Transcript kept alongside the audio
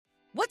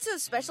What's so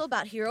special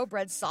about Hero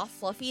Bread's soft,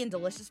 fluffy, and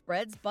delicious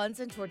breads, buns,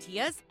 and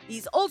tortillas?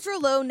 These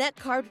ultra-low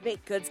net-carb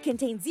baked goods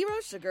contain zero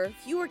sugar,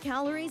 fewer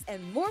calories,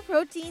 and more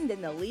protein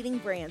than the leading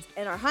brands,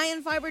 and are high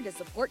in fiber to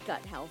support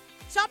gut health.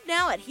 Shop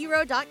now at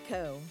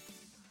hero.co.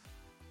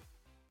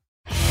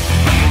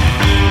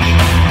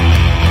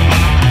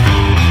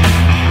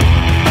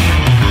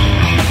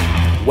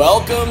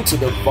 Welcome to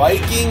the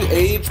Viking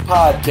Age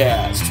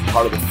Podcast,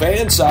 part of the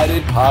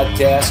Fan-Sided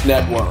Podcast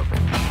Network.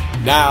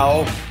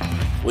 Now,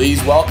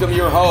 please welcome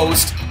your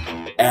host,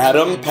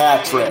 Adam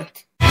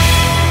Patrick.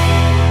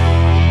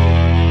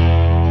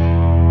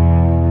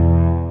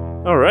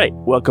 All right,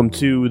 welcome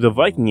to the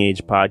Viking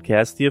Age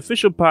Podcast, the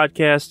official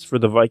podcast for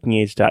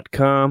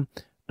thevikingage.com.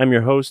 I'm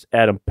your host,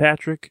 Adam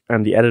Patrick.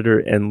 I'm the editor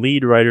and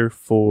lead writer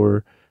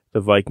for the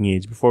Viking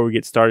Age. Before we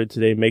get started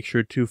today, make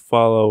sure to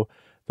follow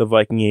the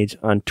Viking Age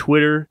on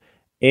Twitter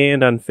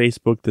and on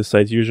Facebook. The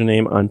site's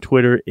username on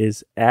Twitter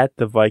is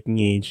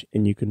 @thevikingage,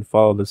 and you can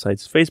follow the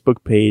site's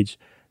Facebook page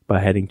by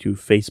heading to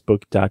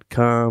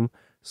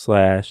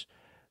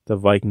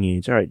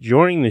facebook.com/thevikingage. All right,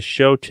 joining the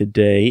show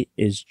today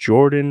is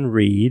Jordan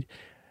Reid.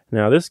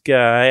 Now, this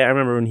guy, I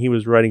remember when he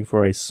was writing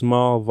for a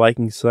small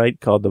Viking site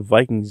called the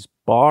Vikings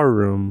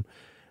Barroom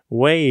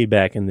way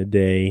back in the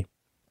day.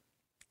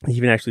 He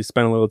even actually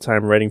spent a little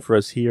time writing for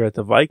us here at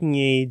the Viking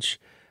Age,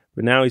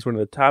 but now he's one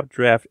of the top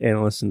draft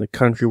analysts in the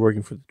country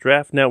working for the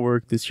Draft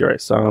Network. This year I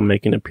saw him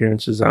making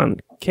appearances on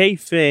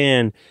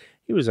K-Fan.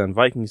 He was on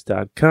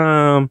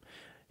Vikings.com.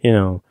 You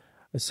know,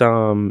 I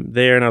saw him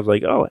there, and I was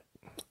like, oh,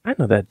 I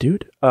know that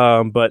dude.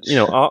 But, you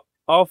know,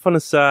 all fun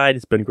aside,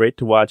 it's been great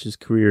to watch his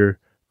career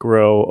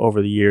grow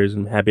over the years,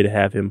 and I'm happy to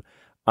have him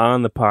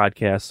on the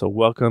podcast. So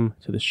welcome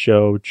to the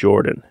show,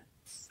 Jordan.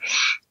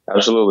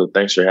 Absolutely.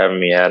 Thanks for having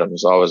me, Adam.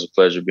 It's always a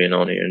pleasure being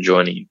on here and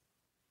joining you.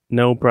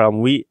 No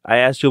problem. I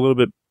asked you a little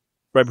bit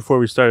right before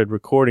we started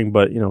recording,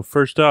 but, you know,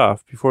 first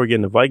off, before we get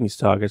into Vikings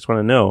talk, I just want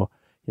to know,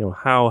 you know,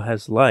 how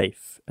has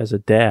life as a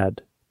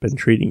dad been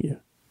treating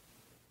you?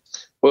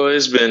 Well,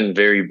 it's been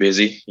very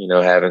busy, you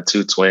know, having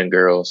two twin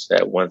girls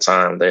at one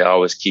time. They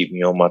always keep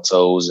me on my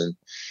toes. And,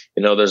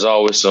 you know, there's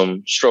always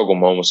some struggle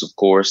moments, of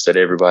course, that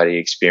everybody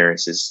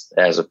experiences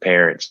as a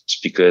parent,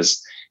 just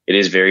because it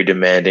is very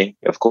demanding.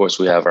 Of course,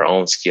 we have our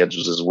own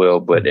schedules as well,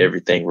 but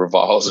everything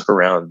revolves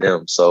around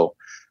them. So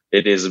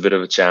it is a bit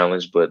of a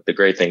challenge. But the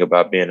great thing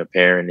about being a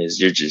parent is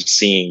you're just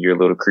seeing your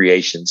little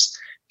creations,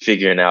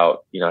 figuring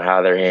out, you know,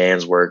 how their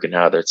hands work and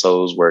how their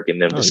toes work,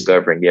 and them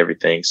discovering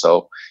everything.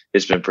 So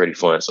it's been pretty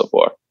fun so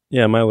far.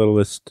 Yeah, my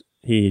littlest,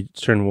 he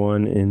turned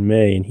 1 in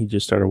May, and he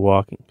just started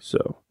walking.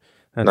 So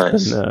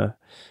that's nice.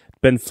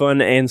 been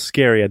fun and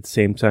scary at the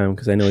same time,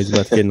 because I know he's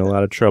about to get in a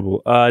lot of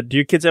trouble. Do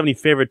your kids have any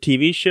favorite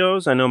TV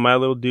shows? I know my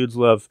little dudes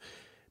love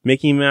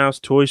Mickey Mouse,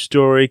 Toy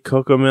Story,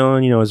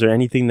 Cocomelon. You know, is there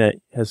anything that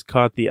has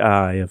caught the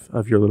eye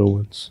of your little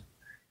ones?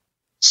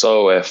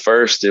 So at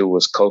first it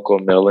was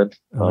Cocomelon.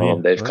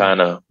 They've kind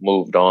of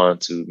moved on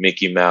to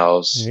Mickey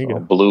Mouse.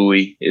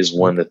 Bluey is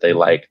one that they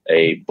like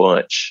a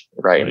bunch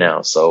right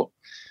now. So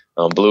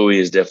Bluey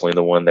is definitely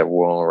the one that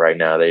we're on right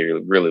now. They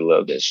really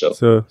love that show.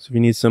 So if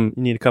you need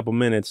a couple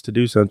minutes to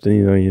do something,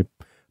 you know, you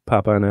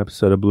pop on an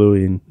episode of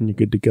Bluey and you're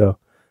good to go.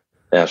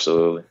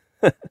 Absolutely.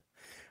 All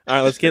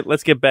right,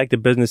 let's get back to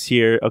business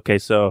here. Okay,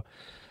 so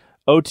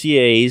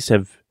OTAs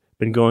have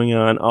been going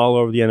on all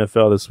over the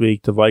NFL this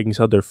week. The Vikings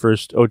held their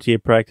first OTA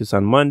practice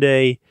on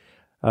Monday.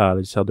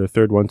 They just held their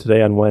third one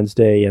today on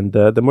Wednesday, and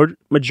the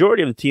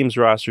majority of the team's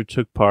roster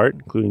took part,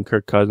 including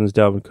Kirk Cousins,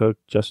 Dalvin Cook,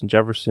 Justin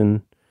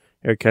Jefferson,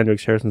 Eric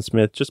Kendricks, Harrison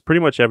Smith, just pretty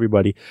much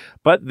everybody.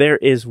 But there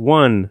is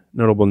one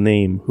notable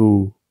name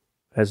who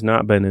has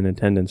not been in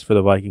attendance for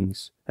the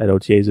Vikings at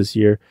OTAs this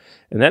year,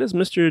 and that is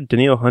Mr.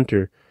 Danielle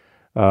Hunter.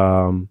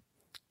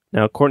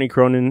 Now, Courtney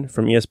Cronin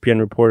from ESPN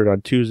reported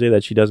on Tuesday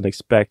that she doesn't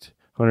expect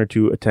Hunter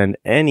to attend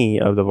any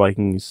of the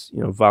Vikings,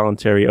 you know,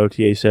 voluntary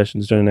OTA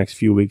sessions during the next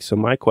few weeks. So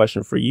my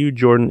question for you,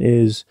 Jordan,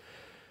 is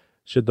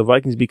should the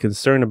Vikings be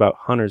concerned about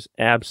Hunter's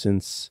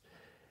absence?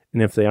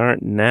 And if they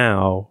aren't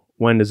now,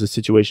 when does the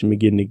situation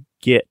begin to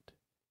get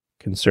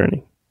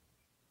concerning?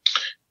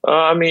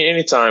 I mean,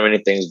 anytime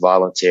anything's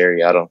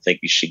voluntary, I don't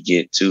think you should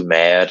get too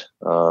mad,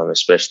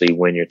 especially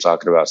when you're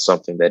talking about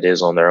something that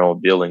is on their own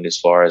billing, as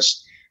far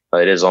as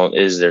it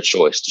is their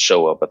choice to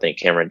show up. I think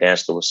Cameron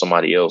Dantzler was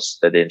somebody else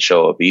that didn't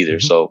show up either.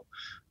 Mm-hmm. So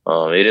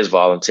it is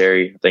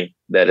voluntary. I think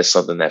that is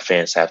something that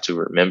fans have to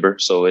remember.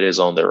 So it is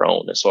on their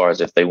own as far as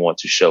if they want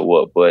to show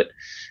up. But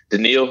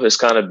Danielle has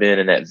kind of been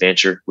in that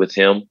venture with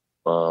him.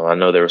 I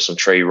know there were some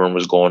trade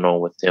rumors going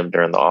on with him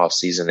during the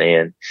offseason.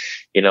 And,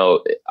 you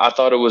know, I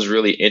thought it was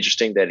really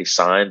interesting that he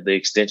signed the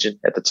extension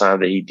at the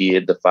time that he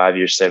did, the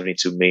 5-year,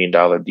 $72 million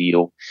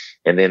deal.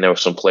 And then there were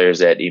some players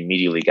that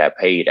immediately got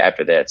paid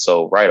after that.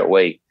 So right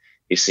away,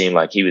 it seemed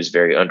like he was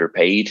very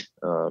underpaid.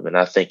 And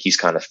I think he's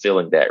kind of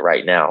feeling that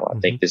right now. I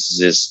think this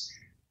is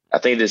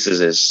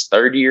his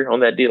third year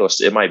on that deal.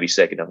 It might be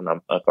second if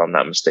I'm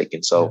not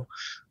mistaken. So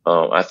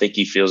I think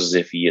he feels as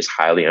if he is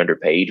highly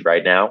underpaid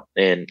right now.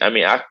 And I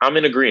mean, I'm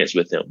in agreement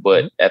with him,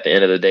 but at the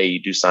end of the day,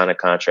 you do sign a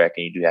contract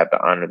and you do have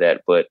to honor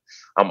that. But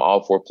I'm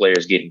all for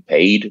players getting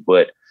paid.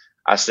 But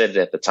I said it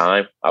at the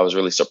time. I was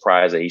really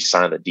surprised that he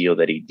signed the deal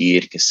that he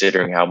did,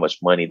 considering how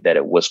much money that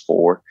it was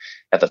for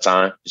at the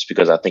time, just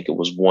because I think it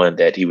was one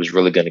that he was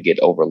really going to get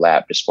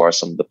overlapped as far as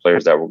some of the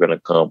players that were going to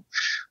come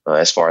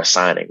as far as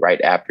signing right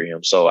after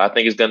him. So I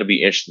think it's going to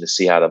be interesting to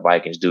see how the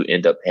Vikings do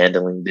end up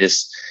handling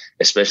this,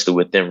 especially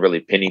with them really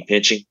penny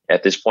pinching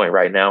at this point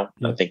right now.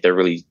 Yeah. I think they're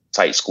really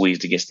tight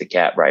squeezed against the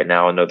cap right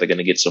now. I know they're going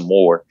to get some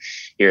more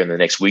here in the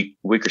next week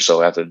or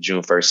so after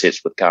June 1st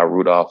hits with Kyle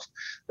Rudolph.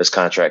 This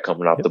contract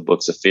coming off the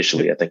books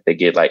officially. I think they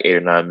get like $8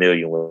 or $9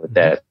 million with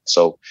that.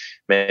 So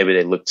maybe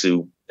they look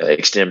to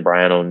extend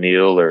Brian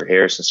O'Neill or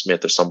Harrison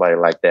Smith or somebody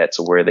like that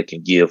to where they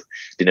can give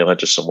Danielle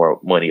Hunter some more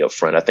money up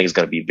front. I think it's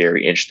going to be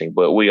very interesting,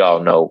 but we all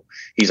know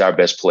he's our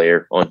best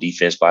player on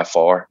defense by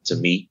far to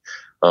me.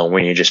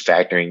 When you're just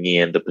factoring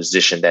in the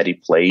position that he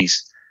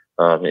plays,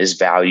 his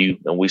value.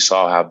 And we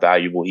saw how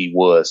valuable he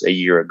was a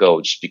year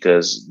ago just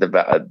because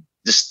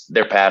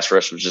their pass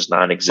rush was just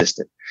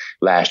non-existent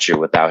last year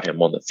without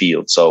him on the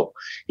field. So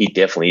he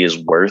definitely is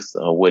worth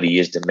what he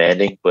is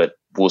demanding, but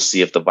we'll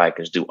see if the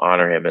Vikings do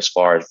honor him as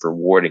far as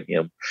rewarding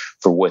him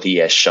for what he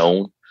has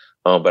shown.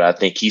 But I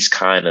think he's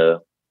kind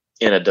of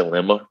in a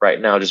dilemma right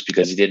now just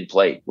because he didn't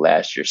play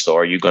last year. So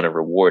are you going to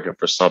reward him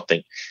for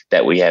something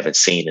that we haven't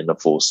seen in the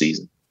full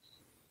season?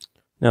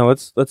 Now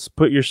let's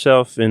put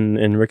yourself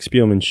in Rick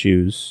Spielman's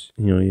shoes.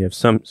 You know, you have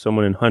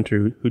someone in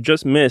Hunter who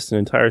just missed an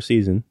entire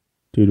season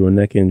due to a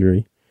neck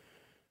injury,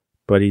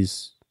 but he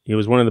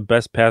was one of the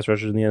best pass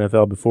rushers in the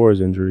NFL before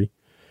his injury.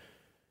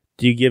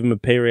 Do you give him a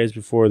pay raise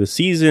before the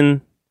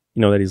season,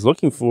 that he's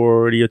looking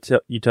for, or do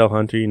you tell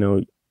Hunter,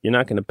 you're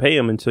not going to pay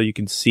him until you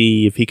can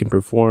see if he can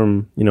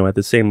perform, at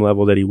the same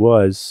level that he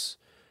was,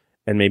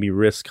 and maybe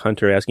risk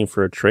Hunter asking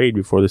for a trade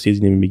before the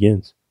season even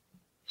begins?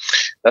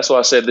 That's why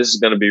I said this is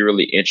going to be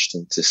really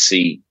interesting to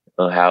see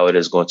how it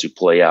is going to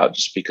play out,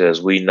 just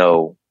because we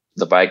know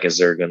the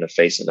Vikings are going to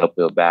face an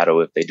uphill battle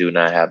if they do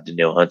not have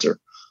Danielle Hunter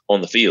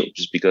on the field,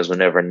 just because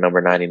whenever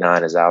number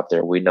 99 is out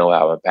there, we know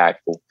how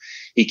impactful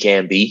he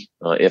can be.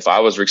 If I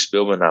was Rick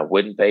Spielman, I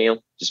wouldn't pay him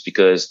just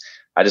because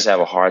I just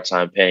have a hard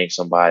time paying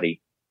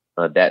somebody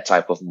that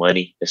type of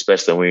money,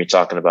 especially when you're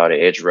talking about an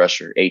edge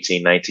rusher,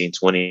 $18, $19,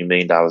 $20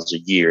 million a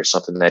year,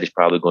 something that he's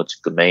probably going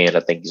to command.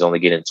 I think he's only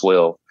getting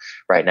 12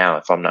 right now,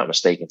 if I'm not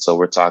mistaken. So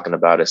we're talking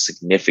about a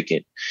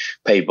significant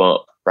pay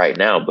bump right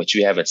now, but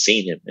you haven't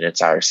seen him an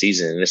entire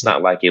season. And it's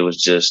not like it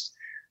was just,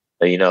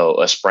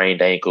 a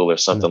sprained ankle or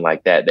something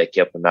like that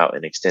kept him out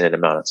an extended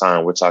amount of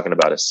time. We're talking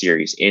about a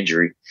serious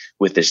injury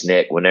with his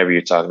neck. Whenever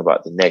you're talking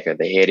about the neck or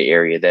the head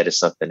area, that is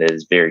something that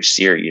is very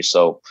serious.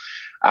 So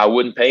I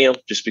wouldn't pay him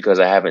just because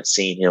I haven't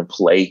seen him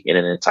play in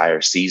an entire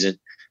season.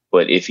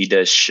 But if he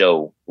does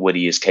show what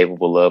he is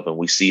capable of, and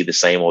we see the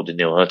same old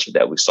Danielle Hunter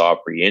that we saw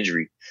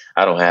pre-injury,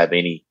 I don't have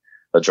any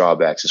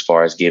drawbacks as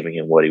far as giving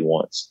him what he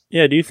wants.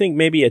 Yeah. Do you think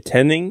maybe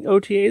attending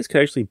OTAs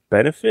could actually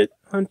benefit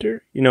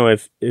Hunter?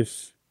 If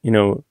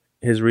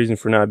his reason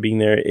for not being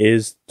there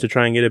is to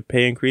try and get a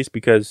pay increase,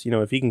 because,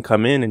 if he can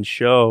come in and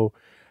show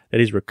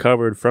that he's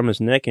recovered from his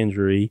neck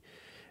injury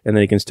and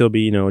that he can still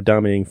be, a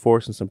dominating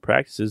force in some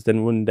practices,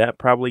 then wouldn't that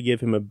probably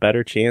give him a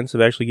better chance of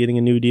actually getting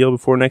a new deal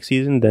before next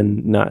season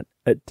than not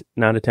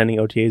attending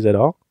OTAs at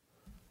all?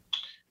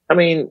 I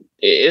mean,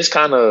 it's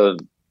kind of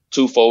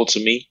twofold to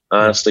me,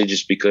 honestly,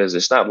 just because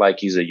it's not like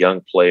he's a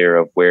young player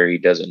of where he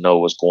doesn't know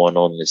what's going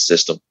on in his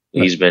system.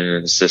 Right. He's been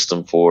in the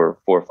system for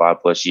 4 or 5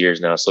 plus years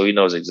now, so he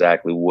knows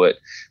exactly what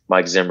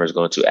Mike Zimmer is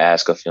going to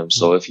ask of him.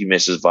 So if he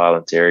misses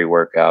voluntary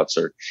workouts,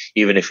 or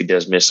even if he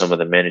does miss some of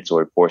the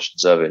mandatory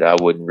portions of it, I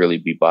wouldn't really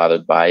be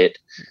bothered by it,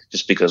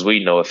 just because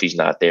we know if he's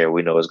not there,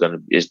 we know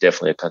it's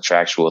definitely a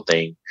contractual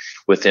thing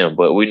with him,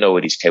 but we know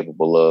what he's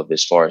capable of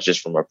as far as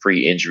just from a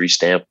pre-injury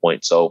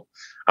standpoint. So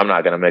I'm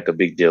not going to make a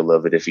big deal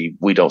of it if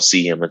we don't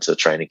see him until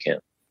training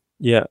camp.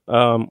 Yeah,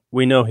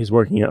 we know he's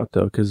working out,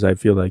 though, because I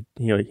feel like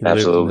he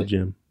lives in the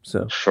gym.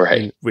 So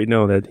right. We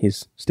know that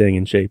he's staying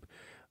in shape.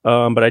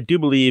 But I do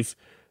believe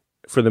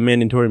for the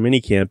mandatory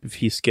minicamp, if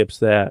he skips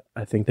that,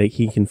 I think that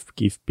he can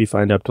be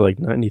fined up to like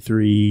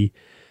 $93,000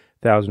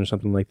 or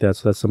something like that.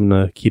 So that's something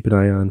to keep an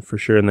eye on for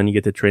sure. And then you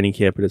get to training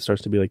camp and it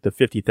starts to be like the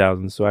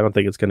 $50,000. So I don't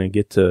think it's going to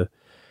get to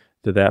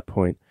that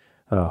point.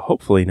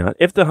 Hopefully not.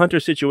 If the Hunter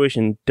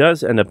situation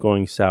does end up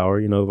going sour,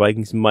 the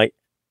Vikings might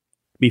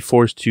be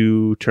forced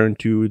to turn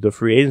to the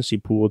free agency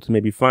pool to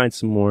maybe find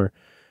some more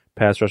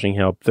pass rushing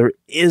help. There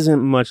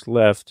isn't much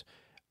left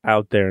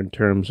out there in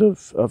terms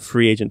of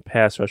free agent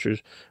pass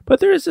rushers, but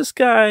there is this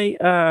guy,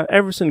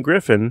 Everson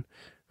Griffin,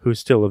 who's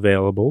still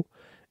available.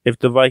 If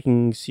the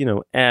Vikings,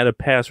 add a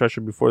pass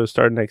rusher before the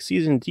start of next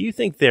season, do you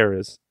think there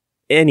is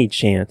any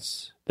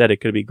chance that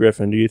it could be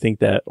Griffin? Do you think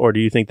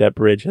that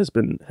bridge has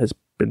been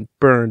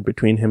burned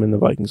between him and the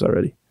Vikings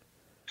already?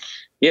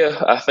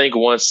 Yeah, I think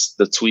once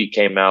the tweet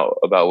came out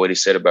about what he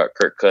said about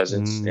Kirk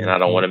Cousins, and I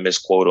don't want to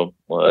misquote him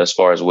as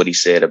far as what he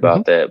said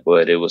about that,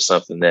 but it was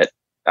something that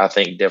I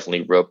think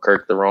definitely rubbed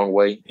Kirk the wrong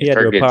way. He had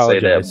to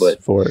apologize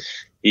for it.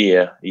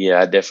 Yeah,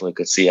 I definitely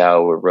could see how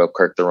it would rub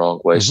Kirk the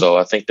wrong way. Mm-hmm. So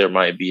I think there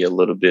might be a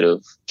little bit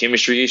of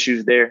chemistry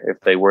issues there if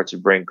they were to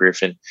bring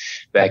Griffin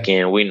back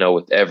in. We know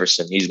with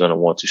Everson, he's going to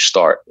want to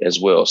start as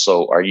well.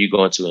 So are you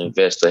going to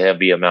invest a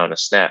heavy amount of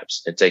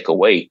snaps and take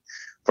away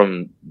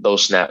from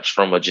those snaps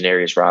from a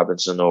Janarius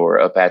Robinson or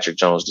a Patrick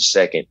Jones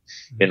II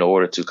in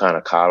order to kind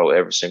of coddle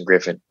Everson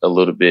Griffin a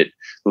little bit,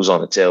 who's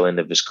on the tail end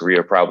of his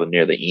career, probably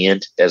near the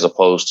end, as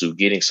opposed to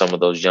getting some of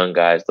those young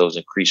guys, those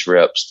increased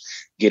reps,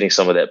 getting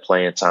some of that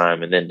playing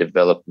time, and then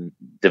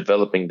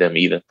developing them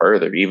even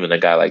further. Even a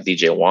guy like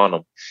DJ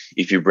Wanham,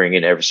 if you bring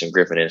in Everson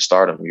Griffin and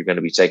start him, you're going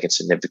to be taking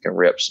significant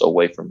reps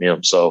away from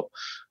him. So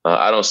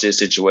I don't see a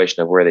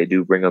situation of where they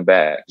do bring him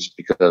back just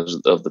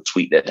because of the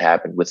tweet that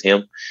happened with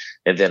him.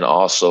 And then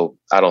also,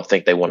 I don't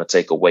think they want to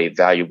take away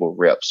valuable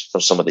reps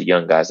from some of the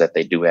young guys that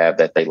they do have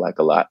that they like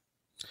a lot.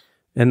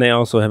 And they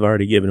also have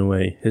already given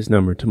away his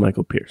number to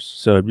Michael Pierce.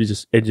 So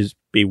it'd just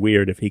be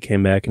weird if he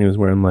came back and he was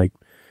wearing like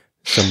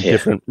some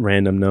different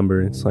random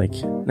number. It's like,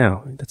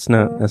 no, that's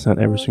not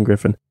Everson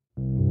Griffin.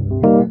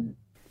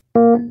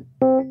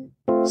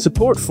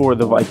 Support for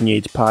the Viking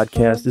Age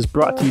podcast is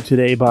brought to you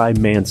today by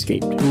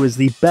Manscaped, who is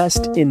the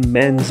best in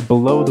men's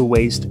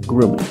below-the-waist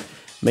grooming.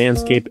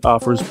 Manscaped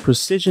offers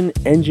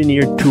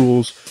precision-engineered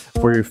tools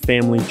for your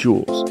family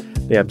jewels.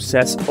 They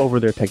obsess over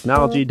their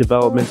technology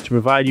developments to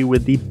provide you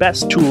with the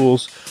best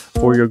tools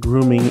for your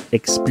grooming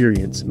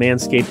experience.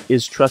 Manscaped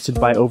is trusted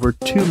by over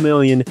 2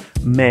 million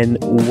men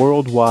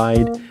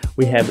worldwide.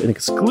 We have an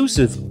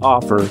exclusive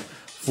offer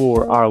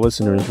for our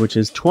listeners, which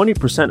is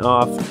 20%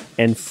 off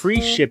and free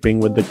shipping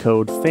with the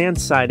code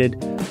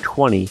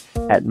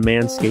FANSIDED20 at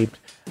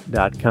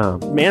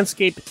manscaped.com.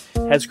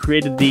 Manscaped has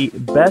created the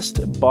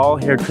best ball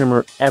hair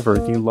trimmer ever,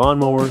 the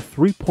Lawnmower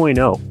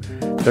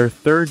 3.0. Their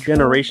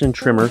third-generation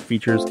trimmer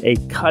features a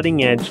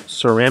cutting-edge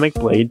ceramic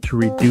blade to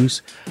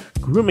reduce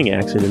grooming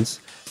accidents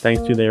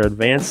thanks to their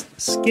advanced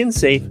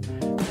skin-safe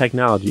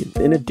technology.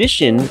 In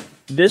addition,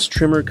 this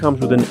trimmer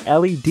comes with an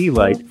LED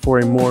light for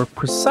a more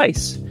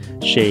precise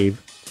shave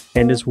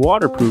and is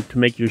waterproof to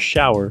make your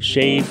shower,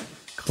 shave,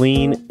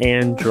 clean,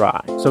 and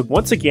dry. So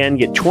once again,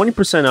 get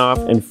 20% off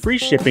and free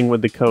shipping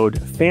with the code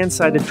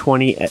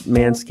FANSIDED20 at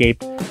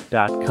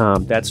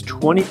manscaped.com. That's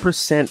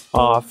 20%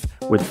 off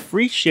with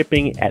free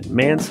shipping at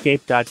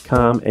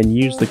manscaped.com and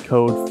use the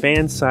code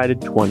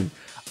FANSIDED20.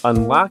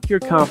 Unlock your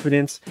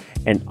confidence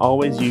and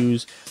always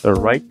use the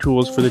right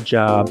tools for the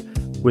job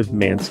with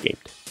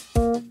Manscaped.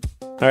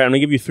 All right, I'm going to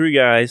give you 3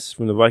 guys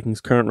from the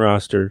Vikings' current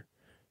roster.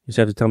 You just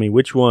have to tell me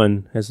which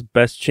one has the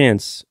best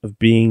chance of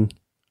being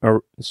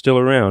still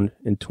around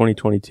in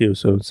 2022.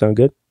 So, sound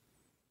good?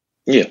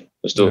 Yeah,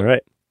 let's do it. All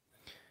right.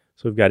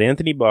 So, we've got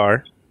Anthony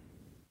Barr,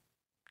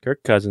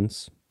 Kirk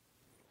Cousins,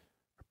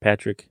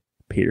 Patrick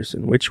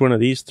Peterson. Which one of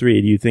these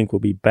 3 do you think will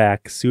be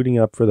back suiting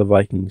up for the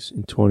Vikings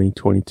in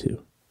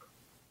 2022?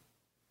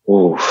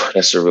 Ooh,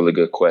 that's a really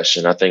good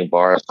question. I think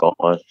Barr is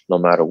gone no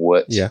matter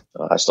what. Yeah.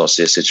 I just don't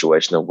see a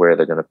situation of where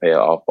they're going to pay an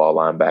off-ball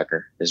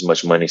linebacker as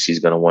much money as he's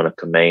going to want to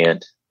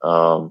command.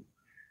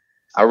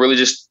 I really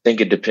just think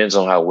it depends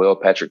on how well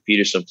Patrick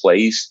Peterson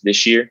plays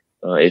this year.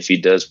 If he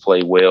does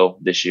play well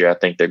this year, I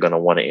think they're going to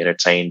want to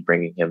entertain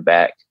bringing him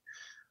back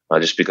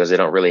just because they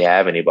don't really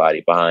have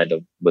anybody behind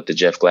him with the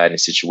Jeff Gladney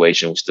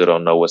situation. We still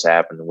don't know what's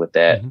happening with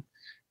that.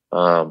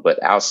 Mm-hmm.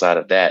 But outside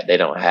of that, they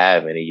don't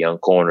have any young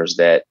corners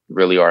that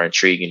really are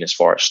intriguing as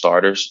far as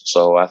starters.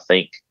 So I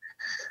think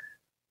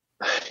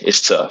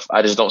it's tough.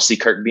 I just don't see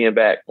Kirk being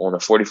back on a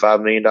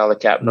 $45 million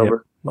cap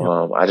number.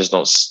 Yep. I just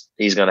don't.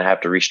 He's going to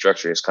have to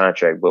restructure his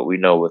contract. But we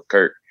know with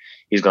Kirk,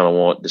 he's going to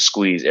want to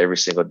squeeze every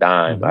single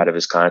dime out of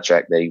his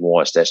contract that he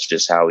wants. That's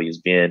just how he's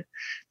been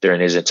during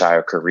his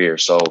entire career.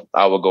 So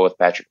I will go with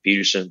Patrick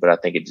Peterson, but I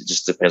think it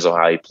just depends on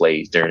how he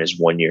plays during his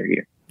 1 year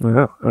here.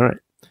 Wow. All right.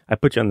 I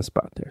put you on the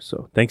spot there.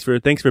 So thanks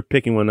for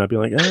picking one up.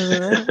 You're like,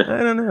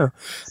 I don't know.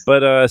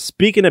 But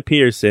speaking of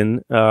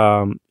Peterson,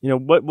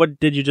 what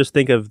did you just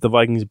think of the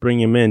Vikings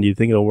bringing him in? Do you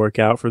think it'll work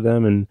out for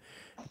them and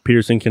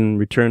Peterson can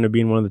return to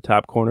being one of the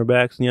top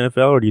cornerbacks in the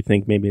NFL, or do you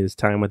think maybe his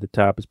time at the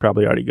top is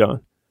probably already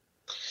gone?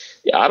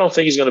 Yeah, I don't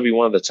think he's going to be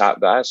one of the top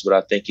guys, but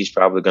I think he's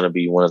probably going to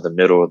be one of the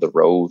middle of the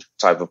road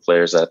type of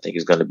players that I think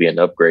is going to be an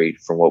upgrade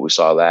from what we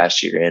saw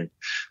last year. And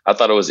I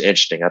thought it was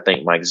interesting. I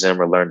think Mike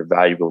Zimmer learned a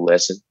valuable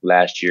lesson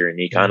last year, and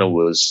he kind of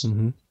was,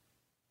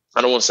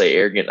 I don't want to say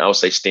arrogant, I would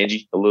say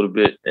stingy a little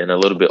bit and a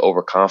little bit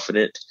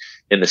overconfident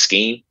in the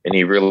scheme. And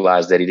he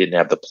realized that he didn't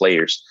have the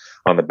players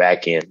on the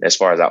back end as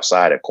far as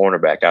outside at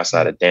cornerback,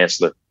 outside of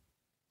Dantzler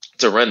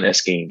to run that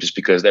scheme just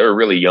because they were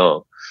really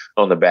young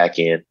on the back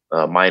end,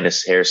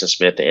 minus Harrison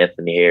Smith and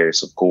Anthony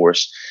Harris, of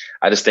course.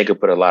 I just think it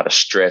put a lot of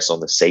stress on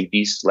the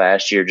safeties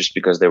last year just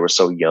because they were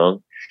so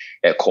young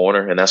at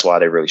corner, and that's why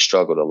they really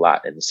struggled a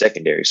lot in the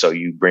secondary. So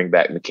you bring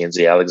back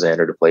Mackenzie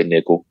Alexander to play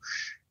nickel.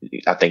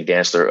 I think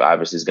Dantzler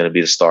obviously is going to be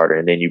the starter,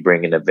 and then you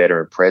bring in a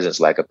veteran presence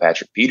like a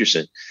Patrick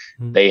Peterson.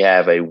 They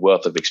have a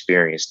wealth of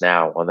experience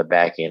now on the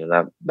back end,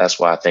 and that's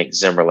why I think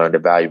Zimmer learned a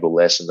valuable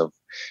lesson of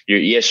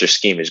your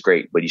scheme is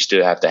great, but you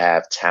still have to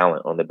have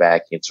talent on the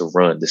back end to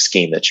run the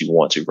scheme that you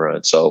want to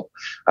run. So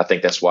I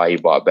think that's why he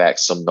brought back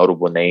some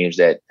notable names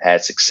that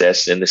had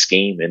success in the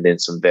scheme, and then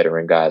some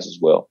veteran guys as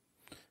well.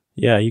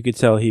 Yeah, you could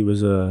tell he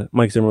was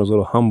Mike Zimmer was a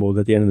little humbled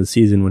at the end of the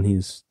season when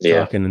he's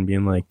talking and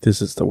being like,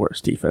 "This is the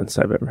worst defense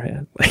I've ever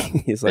had."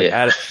 He's like,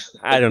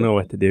 I don't know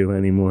what to do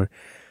anymore.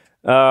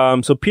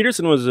 So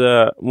Peterson was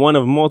one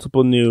of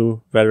multiple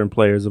new veteran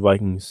players the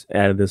Vikings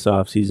added this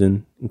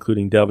offseason,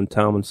 including Delvin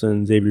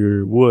Tomlinson,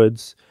 Xavier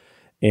Woods,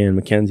 and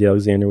Mackenzie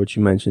Alexander, which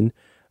you mentioned.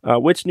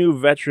 Which new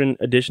veteran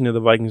addition to the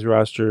Vikings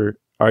roster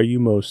are you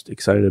most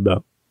excited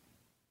about?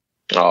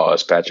 Oh,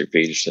 it's Patrick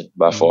Peterson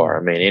by far.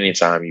 I mean,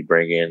 anytime you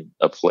bring in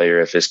a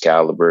player of his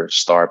caliber,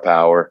 star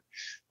power,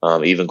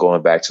 even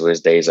going back to his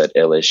days at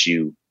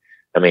LSU,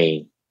 I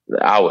mean,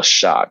 I was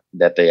shocked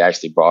that they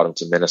actually brought him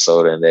to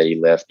Minnesota and that he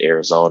left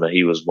Arizona.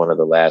 He was one of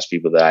the last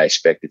people that I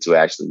expected to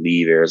actually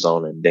leave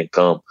Arizona and then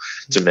come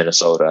to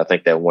Minnesota. I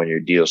think that one-year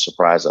deal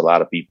surprised a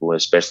lot of people,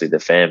 especially the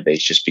fan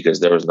base, just because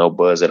there was no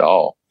buzz at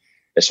all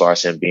as far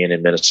as him being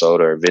in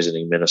Minnesota or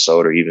visiting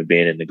Minnesota or even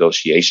being in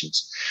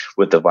negotiations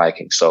with the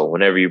Vikings. So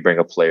whenever you bring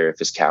a player of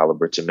his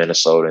caliber to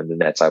Minnesota and then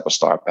that type of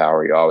star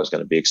power, you're always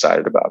going to be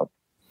excited about him.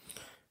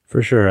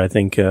 For sure. I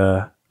think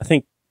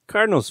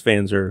Cardinals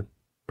fans are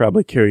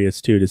probably curious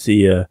too to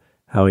see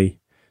how he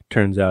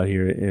turns out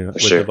here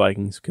with the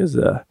Vikings, because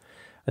I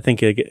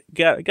think it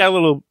got a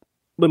little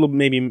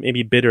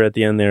maybe bitter at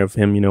the end there of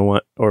him,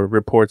 or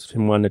reports of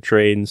him wanting to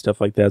trade and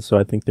stuff like that. So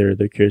I think they're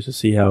curious to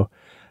see how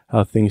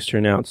things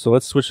turn out. So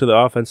let's switch to the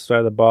offensive side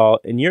of the ball.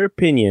 In your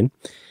opinion,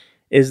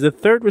 is the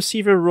third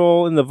receiver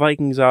role in the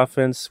Vikings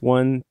offense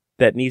one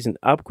that needs an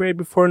upgrade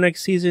before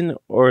next season,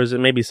 or is it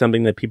maybe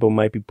something that people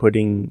might be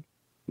putting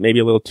maybe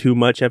a little too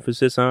much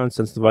emphasis on,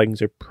 since the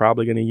Vikings are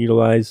probably going to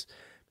utilize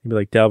maybe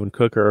like Dalvin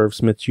Cook or Irv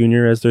Smith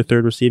Jr. as their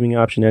third receiving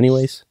option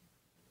anyways?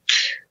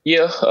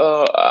 Yeah,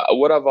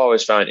 what I've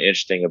always found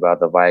interesting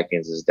about the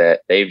Vikings is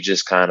that they've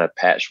just kind of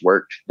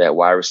patchworked that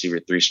wide receiver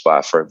 3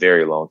 spot for a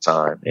very long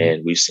time. Mm-hmm.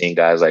 And we've seen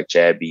guys like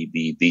Chad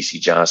Beebe, BC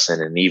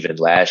Johnson, and even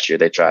last year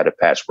they tried to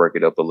patchwork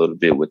it up a little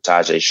bit with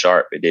Tajay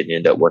Sharp. It didn't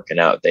end up working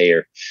out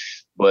there.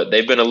 But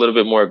they've been a little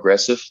bit more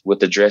aggressive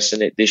with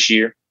addressing it this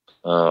year.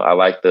 I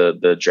like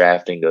the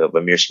drafting of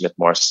Amir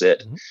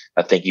Smith-Marset. Mm-hmm.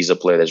 I think he's a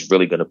player that's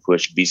really going to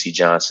push BC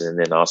Johnson and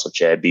then also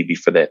Chad Beebe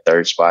for that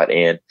third spot.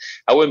 And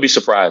I wouldn't be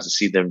surprised to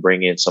see them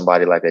bring in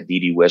somebody like a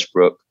D.D.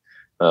 Westbrook.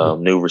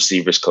 New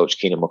receivers coach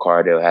Keenan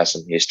McCardell has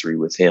some history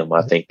with him.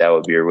 I think that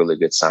would be a really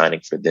good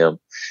signing for them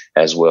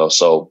as well.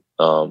 So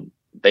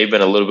they've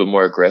been a little bit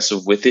more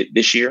aggressive with it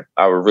this year.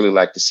 I would really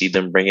like to see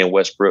them bring in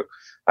Westbrook.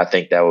 I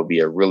think that would be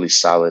a really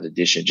solid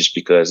addition, just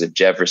because if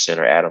Jefferson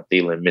or Adam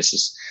Thielen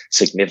misses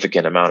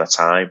significant amount of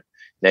time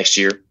next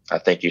year, I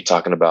think you're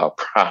talking about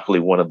probably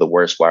one of the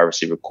worst wide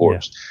receiver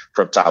corps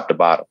from top to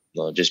bottom,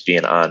 just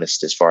being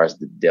honest as far as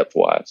the depth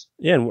wise.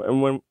 Yeah.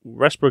 And when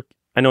Westbrook,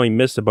 I know he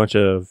missed a bunch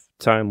of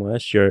time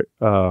last year,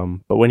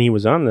 but when he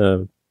was on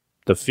the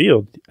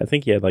field, I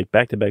think he had like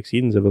back-to-back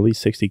seasons of at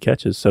least 60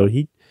 catches. So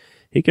he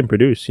can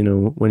produce,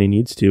 when he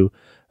needs to.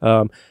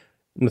 I'm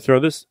going to throw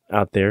this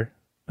out there.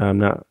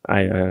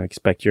 I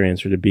expect your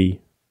answer to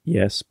be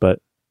yes,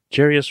 but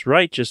Jarius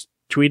Wright just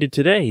tweeted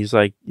today. He's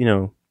like,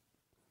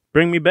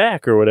 bring me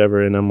back or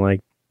whatever. And I'm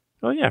like,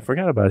 oh yeah, I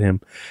forgot about him.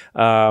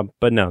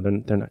 But no, they're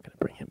not going to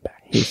bring him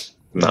back.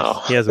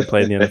 He hasn't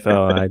played in the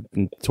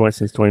NFL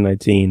since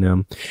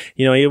 2019.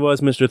 He was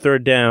Mr.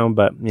 Third Down,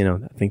 but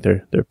I think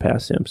they're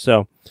past him.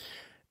 So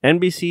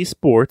NBC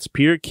Sports,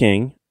 Peter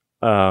King,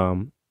 I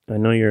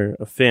know you're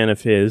a fan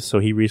of his, so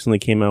he recently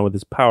came out with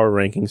his power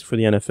rankings for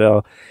the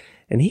NFL.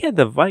 And he had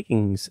the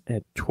Vikings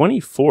at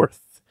 24th.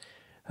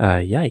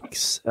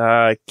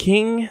 Yikes.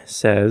 King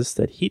says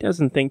that he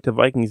doesn't think the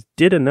Vikings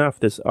did enough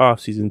this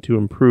offseason to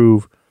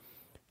improve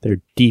their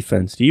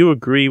defense. Do you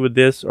agree with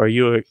this? Or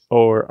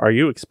are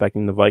you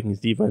expecting the Vikings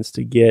defense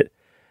to get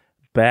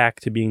back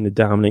to being the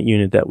dominant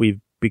unit that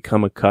we've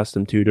become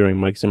accustomed to during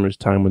Mike Zimmer's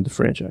time with the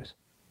franchise?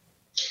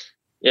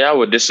 Yeah, I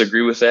would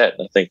disagree with that.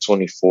 I think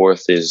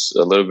 24th is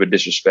a little bit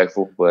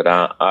disrespectful, but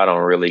I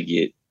don't really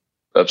get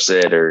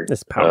upset or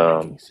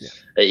power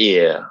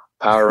rankings,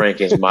 power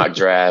rankings, mock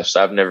drafts.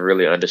 I've never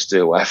really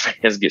understood why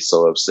fans get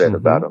so upset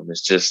about them.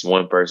 It's just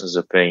one person's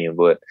opinion,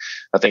 but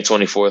I think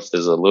 24th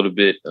is a little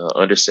bit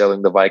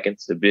underselling the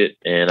Vikings a bit,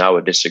 and I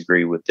would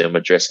disagree with them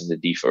addressing the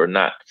defense or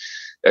not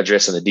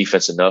addressing the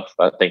defense enough.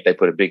 I think they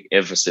put a big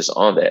emphasis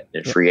on that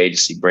in free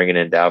agency, bringing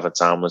in Dalvin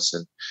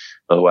Tomlinson,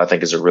 who I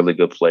think is a really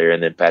good player,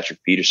 and then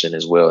Patrick Peterson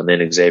as well, and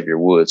then Xavier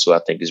Woods, who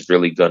I think is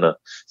really going to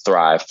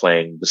thrive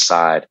playing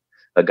beside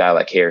a guy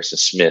like Harrison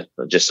Smith,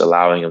 just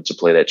allowing him to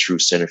play that true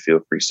center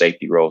field free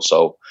safety role.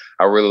 So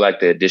I really like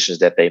the additions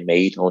that they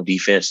made on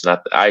defense. And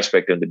I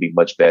expect them to be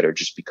much better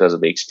just because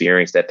of the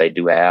experience that they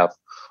do have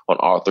on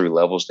all three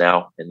levels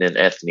now. And then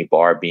Anthony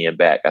Barr being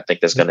back, I think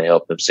that's going to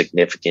help them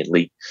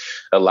significantly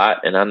a lot.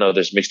 And I know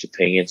there's mixed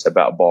opinions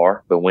about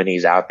Barr, but when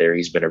he's out there,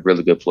 he's been a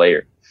really good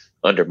player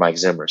under Mike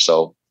Zimmer.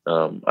 So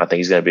I think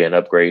he's going to be an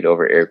upgrade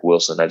over Eric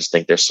Wilson. I just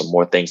think there's some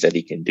more things that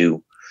he can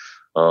do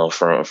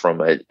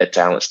from a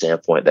talent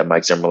standpoint that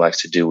Mike Zimmer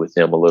likes to do with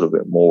him a little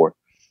bit more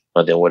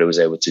than what he was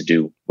able to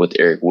do with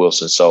Eric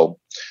Wilson. So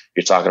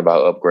you're talking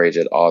about upgrades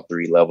at all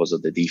three levels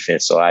of the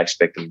defense. So I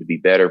expect them to be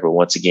better. But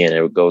once again,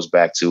 it goes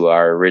back to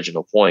our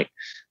original point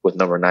with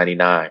number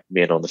 99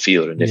 being on the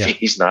field. And if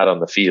he's not on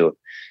the field,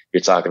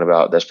 you're talking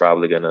about that's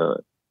probably going to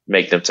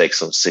make them take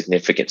some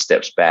significant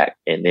steps back.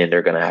 And then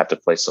they're going to have to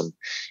play some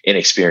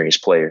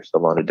inexperienced players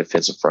along the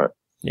defensive front.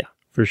 Yeah,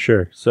 for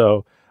sure.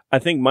 So I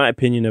think my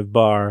opinion of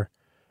Barr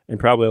and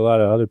probably a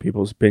lot of other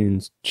people's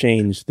opinions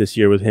changed this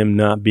year with him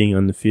not being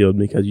on the field,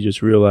 because you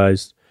just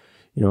realized,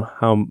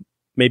 how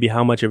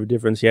much of a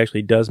difference he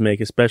actually does make,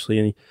 especially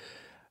in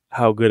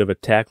how good of a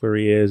tackler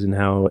he is and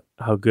how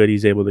good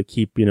he's able to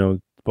keep,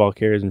 the ball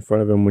carriers in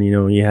front of him. When,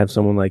 you have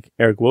someone like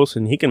Eric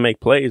Wilson, he can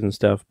make plays and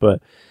stuff,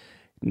 but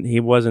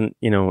he wasn't,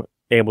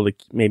 able to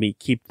maybe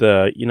keep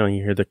the, you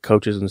hear the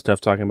coaches and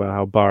stuff talking about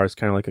how Barr is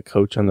kind of like a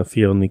coach on the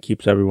field and he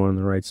keeps everyone in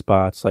the right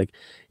spots. Like,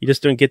 you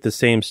just don't get the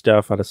same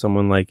stuff out of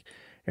someone like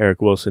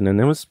Eric Wilson,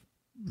 and it was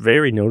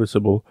very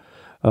noticeable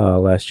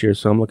last year.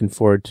 So I'm looking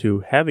forward to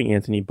having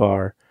Anthony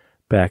Barr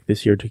back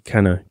this year to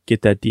kind of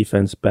get that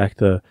defense back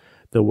to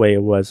the way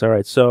it was. All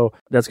right, so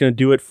that's going to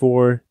do it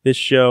for this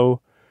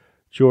show.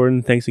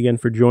 Jordan, thanks again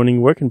for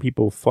joining. Where can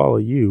people follow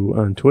you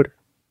on Twitter?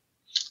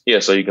 Yeah,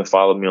 so you can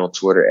follow me on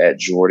Twitter at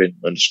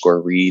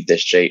Jordan_Reid.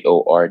 That's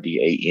JORDAN_REID.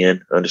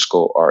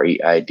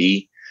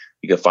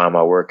 You can find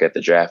my work at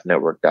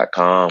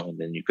thedraftnetwork.com. And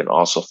then you can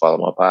also follow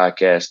my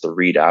podcast, the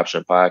Read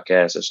Option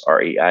Podcast. That's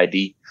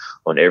REID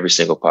on every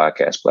single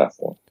podcast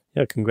platform.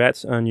 Yeah,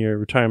 congrats on your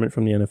retirement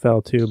from the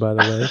NFL too, by the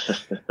way.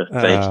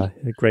 Thank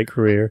you. A great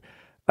career.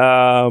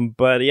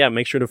 But yeah,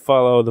 make sure to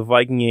follow the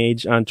Viking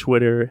Age on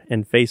Twitter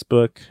and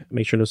Facebook.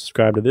 Make sure to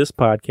subscribe to this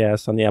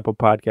podcast on the Apple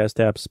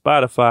Podcast app,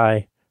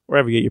 Spotify,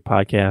 wherever you get your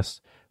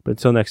podcasts. But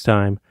until next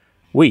time,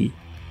 we'll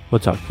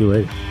talk to you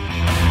later.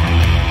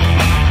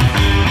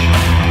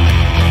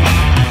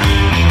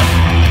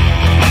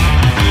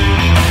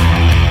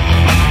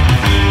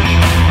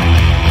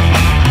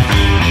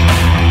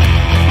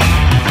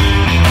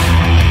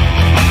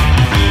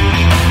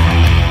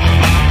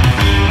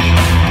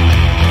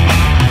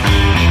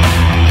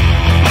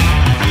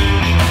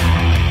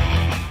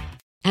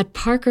 At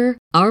Parker,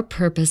 our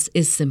purpose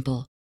is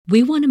simple.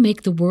 We want to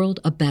make the world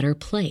a better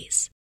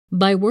place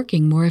by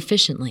working more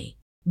efficiently,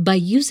 by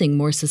using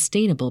more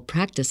sustainable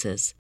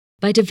practices,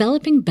 by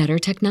developing better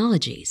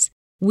technologies.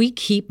 We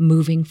keep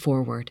moving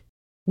forward.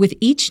 With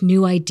each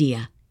new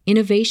idea,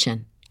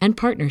 innovation, and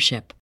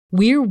partnership,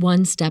 we're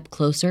one step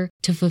closer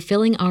to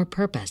fulfilling our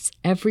purpose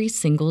every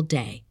single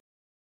day.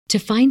 To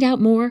find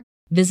out more,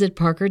 visit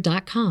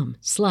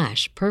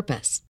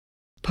parker.com/purpose.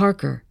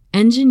 Parker,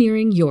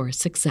 engineering your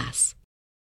success.